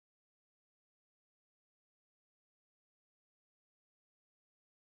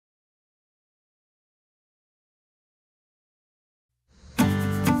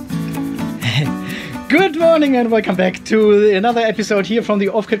Good morning and welcome back to another episode here from the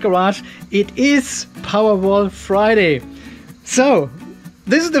Off-Grid Garage. It is PowerWall Friday. So,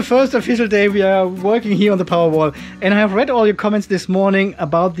 this is the first official day we are working here on the PowerWall, and I have read all your comments this morning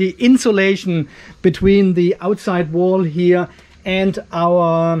about the insulation between the outside wall here and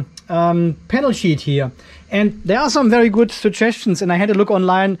our panel sheet here. And there are some very good suggestions, and I had a look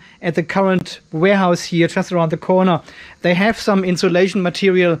online at the current warehouse here just around the corner. They have some insulation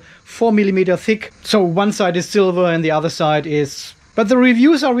material 4mm thick, so one side is silver and the other side is... But the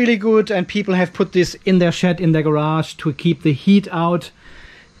reviews are really good, and people have put this in their shed, in their garage, to keep the heat out,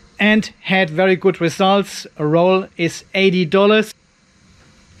 and had very good results. A roll is $80.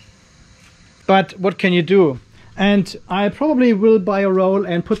 But what can you do? And I probably will buy a roll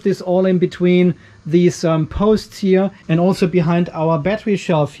and put this all in between these posts here, and also behind our battery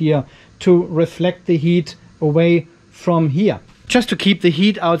shelf here, to reflect the heat away from here, just to keep the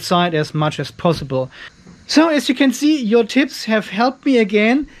heat outside as much as possible. So as you can see, your tips have helped me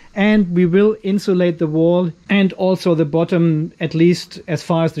again, and we will insulate the wall and also the bottom, at least as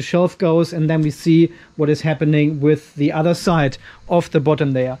far as the shelf goes, and then we see what is happening with the other side of the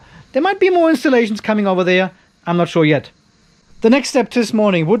bottom there. There might be more installations coming over there, I'm not sure yet. The next step this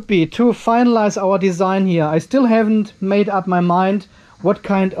morning would be to finalize our design here. I still haven't made up my mind what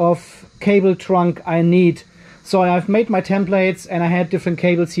kind of cable trunk I need. So I've made my templates, and I had different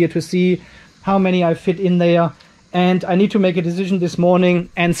cables here to see how many I fit in there. And I need to make a decision this morning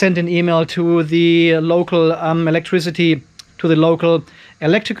and send an email to the local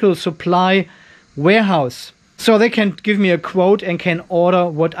electrical supply warehouse, so they can give me a quote and can order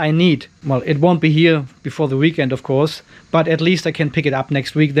what I need. Well, it won't be here before the weekend, of course, but at least I can pick it up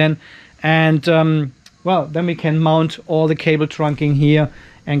next week then. And, well, then we can mount all the cable trunking here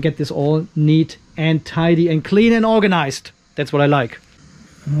and get this all neat and tidy and clean and organized. That's what I like.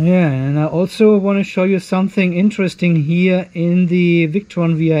 Yeah, and I also want to show you something interesting here in the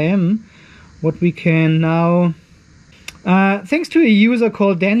Victron VRM. What we can now... thanks to a user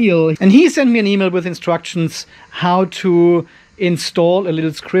called Daniel, and he sent me an email with instructions how to install a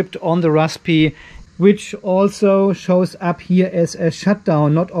little script on the Raspberry, which also shows up here as a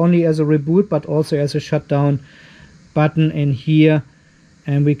shutdown, not only as a reboot but also as a shutdown button in here.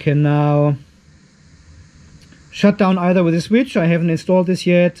 And we can now shut down either with a switch, I haven't installed this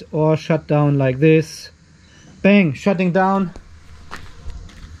yet, or shut down like this. Bang, shutting down,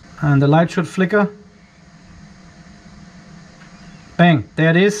 and the light should flicker. Bang, there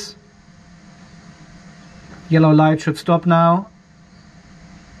it is. Yellow light should stop now.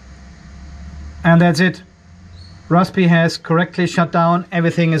 And that's it. Raspberry has correctly shut down.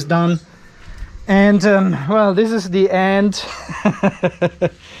 Everything is done. And, well, this is the end.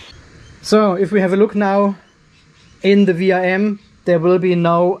 So, if we have a look now in the VRM, there will be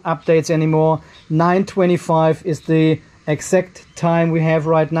no updates anymore. 9:25 is the exact time we have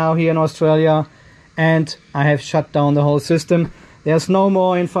right now here in Australia. And I have shut down the whole system. There's no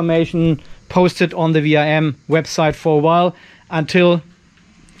more information posted on the VRM website for a while until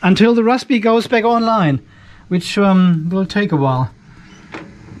the Raspberry goes back online, which will take a while.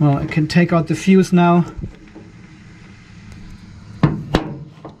 Well, I can take out the fuse now.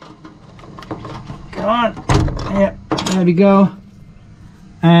 Come on. Yeah, there we go.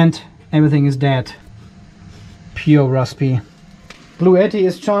 And everything is dead. Pure Raspberry. Blue Yeti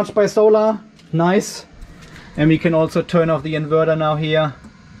is charged by solar. Nice. And we can also turn off the inverter now here,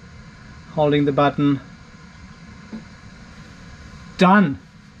 holding the button. Done.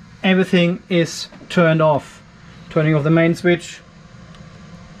 Everything is turned off. Turning off the main switch.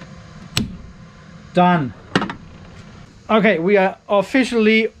 Done. Okay, we are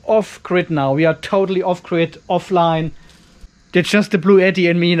officially off-grid now. We are totally off-grid, offline. It's just the Blue Yeti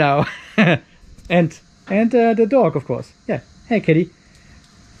and me now. and the dog, of course. Yeah. Hey, kitty.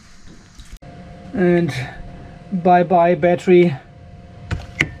 And... bye-bye battery.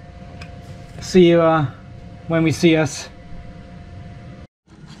 See you when we see us.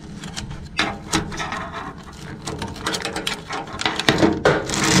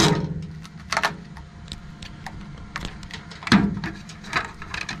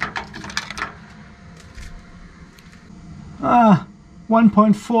 Ah,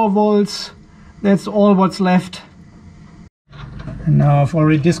 1.4 volts. That's all what's left. And now I've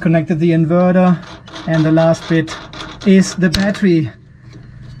already disconnected the inverter. And the last bit is the battery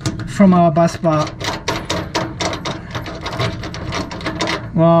from our bus bar.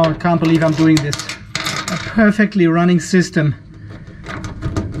 Wow, I can't believe I'm doing this. A perfectly running system.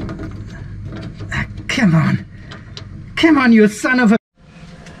 Come on. Come on, you son of a...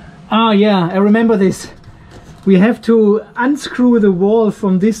 Oh yeah, I remember this. We have to unscrew the wall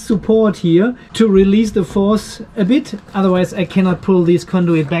from this support here to release the force a bit. Otherwise I cannot pull this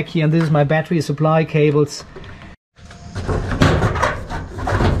conduit back here. And this is my battery supply cables.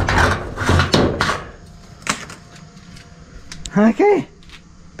 Okay,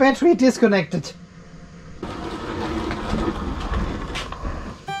 battery disconnected.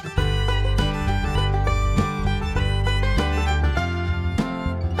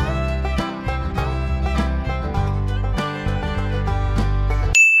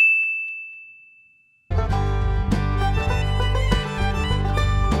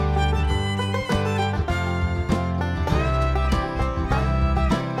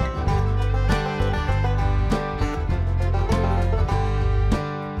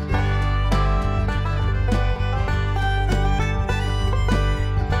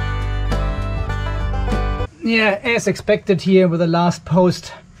 Yeah, as expected here with the last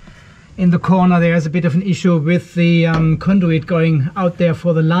post in the corner, there's a bit of an issue with the conduit going out there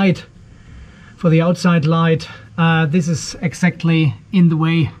for the light, for the outside light. This is exactly in the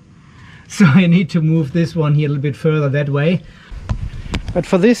way, so I need to move this one here a little bit further that way. But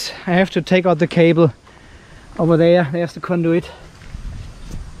for this I have to take out the cable over there. There's the conduit,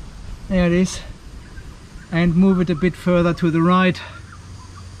 there it is, and move it a bit further to the right.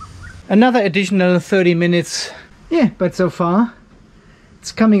 Another additional 30 minutes. Yeah, but so far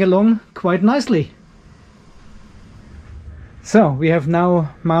it's coming along quite nicely. So we have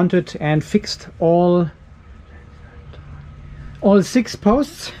now mounted and fixed all 6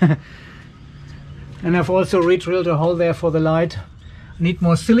 posts. And I've also re-drilled a hole there for the light. Need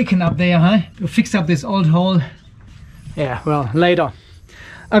more silicon up there, huh? To fix up this old hole. Yeah, well, later.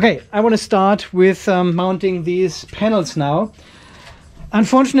 Okay, I want to start with mounting these panels now.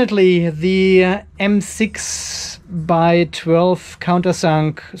 Unfortunately, the M6 by 12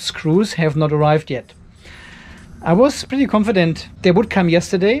 countersunk screws have not arrived yet. I was pretty confident they would come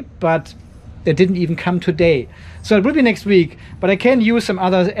yesterday, but they didn't even come today. So it will be next week, but I can use some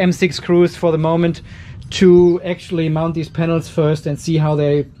other M6 screws for the moment to actually mount these panels first and see how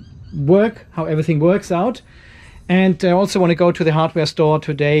they work, how everything works out. And I also want to go to the hardware store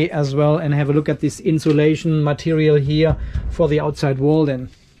today as well and have a look at this insulation material here for the outside wall then.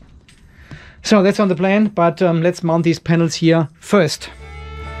 So that's on the plan, but let's mount these panels here first.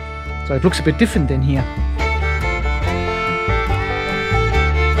 So it looks a bit different than here.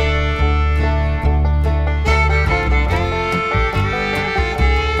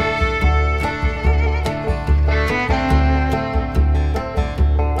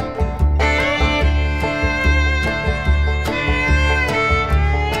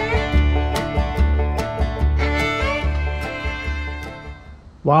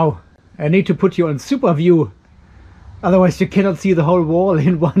 Wow, I need to put you on super view, otherwise you cannot see the whole wall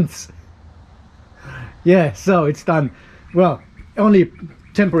in once. Yeah, so it's done. Well, only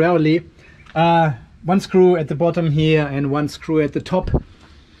temporarily. One screw at the bottom here and one screw at the top.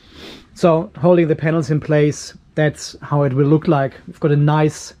 So holding the panels in place, that's how it will look like. We've got a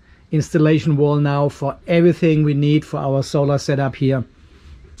nice installation wall now for everything we need for our solar setup here.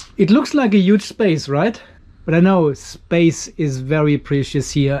 It looks like a huge space, right? But I know space is very precious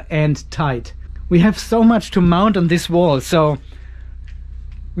here and tight. We have so much to mount on this wall, so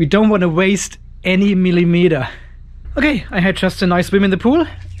we don't want to waste any millimeter. Okay, I had just a nice swim in the pool,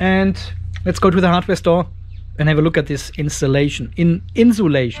 and let's go to the hardware store and have a look at this insulation.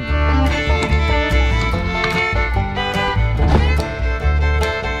 Insulation.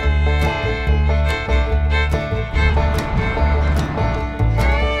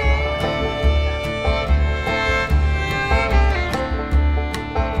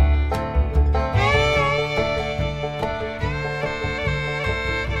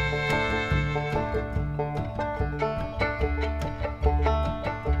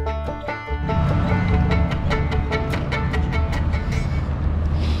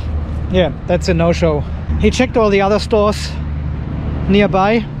 Yeah, that's a no-show. He checked all the other stores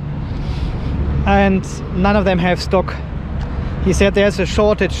nearby and none of them have stock. He said there's a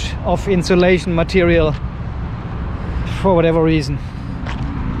shortage of insulation material for whatever reason.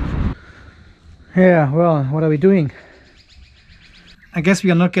 Yeah, well, what are we doing? I guess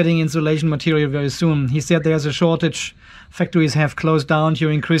we are not getting insulation material very soon. He said there's a shortage. Factories have closed down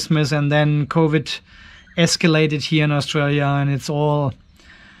during Christmas and then COVID escalated here in Australia, and it's all...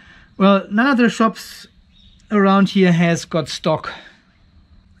 Well, none of the shops around here has got stock.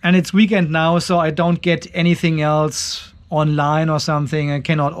 And it's weekend now, so I don't get anything else online or something. I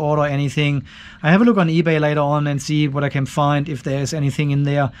cannot order anything. I have a look on eBay later on and see what I can find, if there's anything in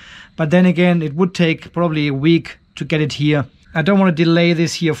there. But then again, it would take probably a week to get it here. I don't want to delay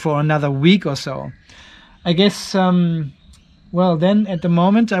this here for another week or so. I guess, well, then at the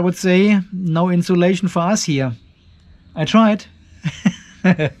moment I would say no insulation for us here. I tried.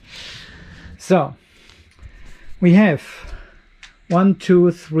 So we have 1,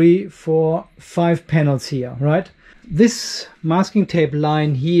 2, 3, 4, 5 panels here, right? This masking tape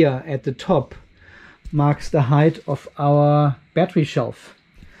line here at the top marks the height of our battery shelf.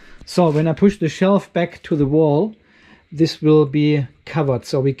 So when I push the shelf back to the wall, this will be covered,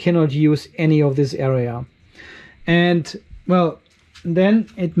 so we cannot use any of this area. And well, then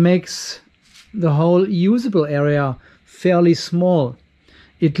it makes the whole usable area fairly small.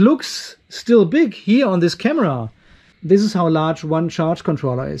 It looks still big here on this camera. This is how large one charge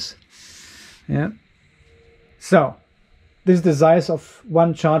controller is. Yeah. So this is the size of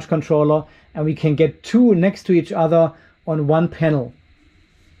one charge controller, and we can get 2 next to each other on one panel,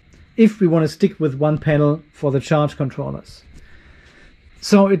 if we want to stick with one panel for the charge controllers.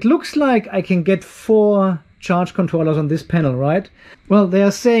 So it looks like I can get 4 charge controllers on this panel, right? Well, they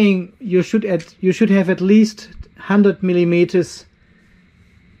are saying you should have at least 100 millimeters.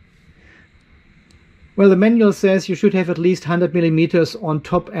 Well, the manual says you should have at least 100 millimeters on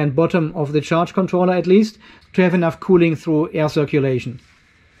top and bottom of the charge controller, at least, to have enough cooling through air circulation.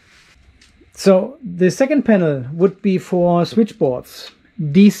 So the second panel would be for switchboards,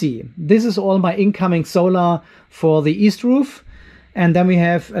 DC. This is all my incoming solar for the east roof. And then we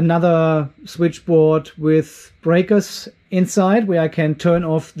have another switchboard with breakers inside where I can turn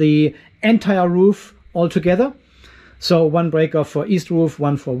off the entire roof altogether. So one breaker for east roof,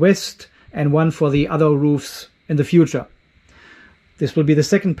 one for west, and one for the other roofs in the future. This will be the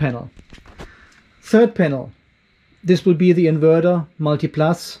second panel. Third panel, this will be the inverter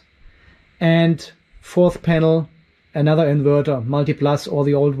multi-plus. And fourth panel, another inverter multi-plus or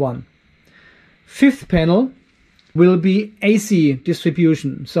the old one. Fifth panel will be AC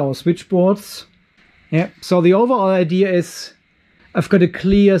distribution, so switchboards. Yeah. So the overall idea is I've got a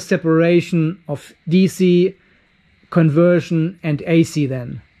clear separation of DC, conversion, and AC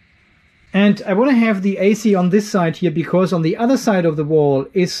then. And I want to have the AC on this side here because on the other side of the wall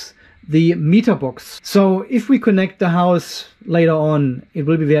is the meter box. So if we connect the house later on, it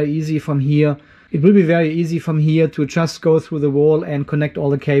will be very easy from here. It will be very easy from here to just go through the wall and connect all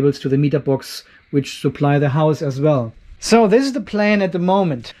the cables to the meter box, which supply the house as well. So this is the plan at the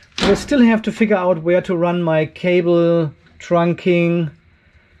moment. We'll still have to figure out where to run my cable trunking.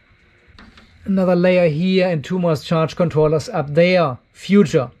 Another layer here and 2 more charge controllers up there.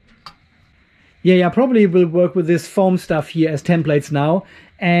 Future. Yeah, probably will work with this foam stuff here as templates now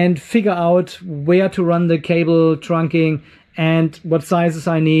and figure out where to run the cable trunking and what sizes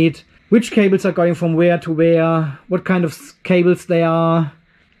I need, which cables are going from where to where, what kind of cables they are,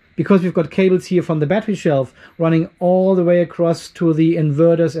 because we've got cables here from the battery shelf running all the way across to the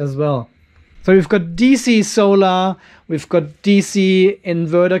inverters as well. So we've got DC solar, we've got DC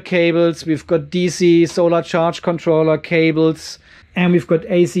inverter cables, we've got DC solar charge controller cables, and we've got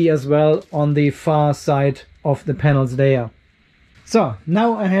AC as well on the far side of the panels there. So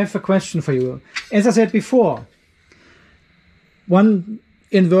now I have a question for you. As I said before, one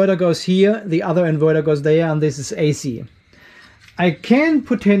inverter goes here, the other inverter goes there, and this is AC. I can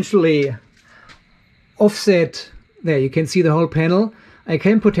potentially offset, there you can see the whole panel, I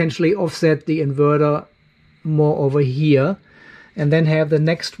can potentially offset the inverter more over here and then have the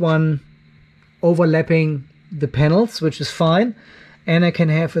next one overlapping the panels, which is fine. And I can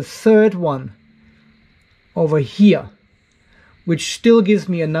have a third one over here, which still gives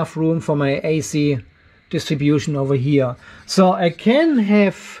me enough room for my AC distribution over here. So I can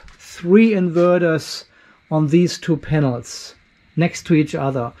have 3 inverters on these 2 panels next to each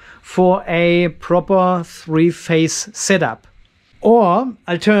other for a proper 3-phase setup. Or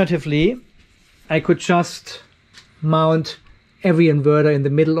alternatively, I could just mount every inverter in the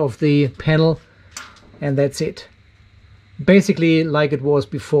middle of the panel and that's it. Basically like it was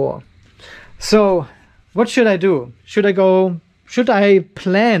before. So what should I do? Should I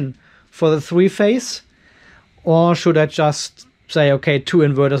plan for the 3-phase, or should I just say, okay, 2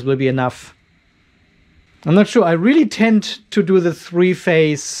 inverters will be enough? I'm not sure. I really tend to do the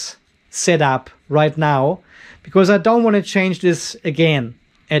 3-phase setup right now because I don't want to change this again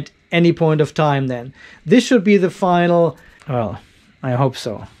at any point of time then. This should be the final, well, I hope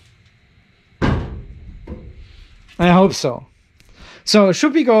so. I hope so. So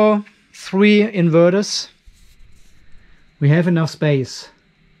should we go 3 inverters? We have enough space.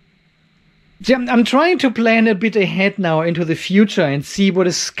 I'm trying to plan a bit ahead now into the future and see what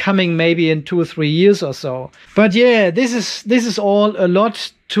is coming maybe in 2 or 3 years or so. But yeah, this is all a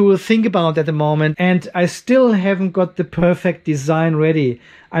lot to think about at the moment, and I still haven't got the perfect design ready.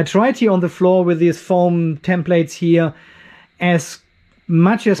 I tried here on the floor with these foam templates here as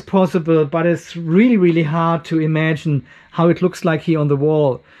much as possible, but it's really, really hard to imagine how it looks like here on the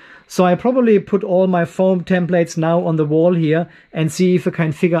wall. So I probably put all my foam templates now on the wall here and see if I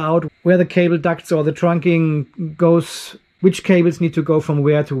can figure out where the cable ducts or the trunking goes, which cables need to go from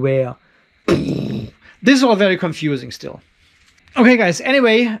where to where. This is all very confusing still. Okay guys,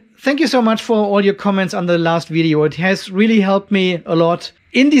 anyway, thank you so much for all your comments on the last video. It has really helped me a lot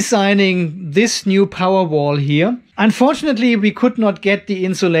in designing this new PowerWall here. Unfortunately, we could not get the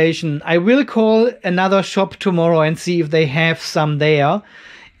insulation. I will call another shop tomorrow and see if they have some there.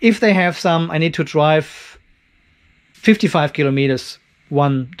 If they have some, I need to drive 55 kilometers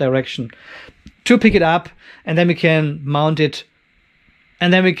one direction to pick it up, and then we can mount it,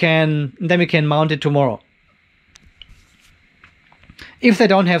 and then we can mount it tomorrow. If they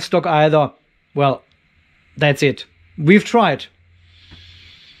don't have stock either, well, that's it. We've tried.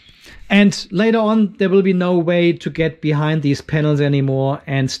 And later on, there will be no way to get behind these panels anymore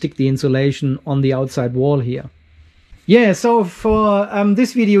and stick the insulation on the outside wall here. Yeah, so for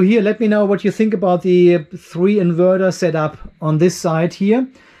this video here, let me know what you think about the 3 inverter setup on this side here.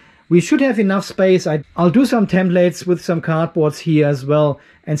 We should have enough space. I'll do some templates with some cardboards here as well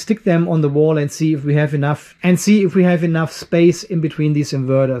and stick them on the wall and see if we have enough space in between these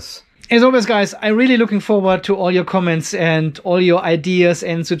inverters. As always guys, I'm really looking forward to all your comments and all your ideas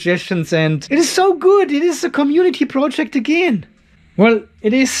and suggestions, and it is so good. It is a community project again. Well,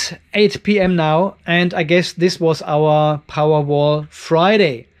 it is 8 p.m. now, and I guess this was our PowerWall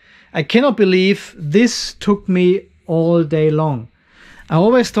Friday. I cannot believe this took me all day long. I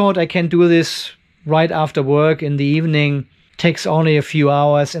always thought I can do this right after work in the evening, takes only a few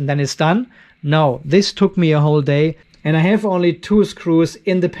hours and then it's done. No, this took me a whole day, and I have only 2 screws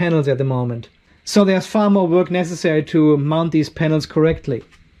in the panels at the moment. So there's far more work necessary to mount these panels correctly.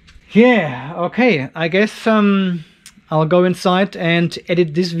 Yeah, okay, I guess I'll go inside and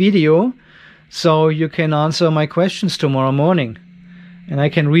edit this video so you can answer my questions tomorrow morning. And I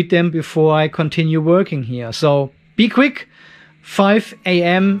can read them before I continue working here. So be quick, 5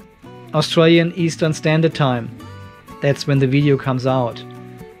 a.m. Australian Eastern Standard Time. That's when the video comes out,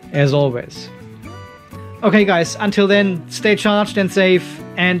 as always. Okay guys, until then, stay charged and safe,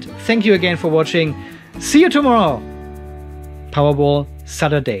 and thank you again for watching. See you tomorrow. PowerWall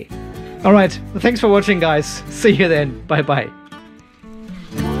Saturday. Alright, thanks for watching guys. See you then. Bye bye.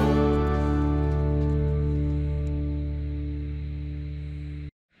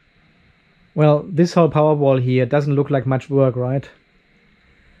 Well, this whole PowerWall here doesn't look like much work, right?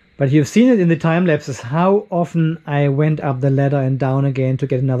 But you've seen it in the time lapses how often I went up the ladder and down again to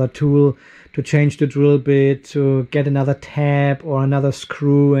get another tool, to change the drill bit, to get another tab or another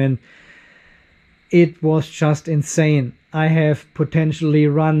screw, and it was just insane. I have potentially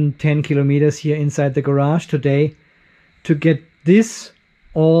run 10 kilometers here inside the garage today to get this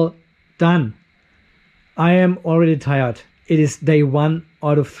all done. I am already tired. It is day 1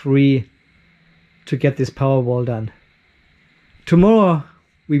 out of 3 to get this PowerWall done. Tomorrow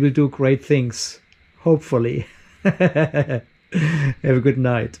we will do great things, hopefully. Have a good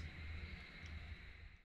night.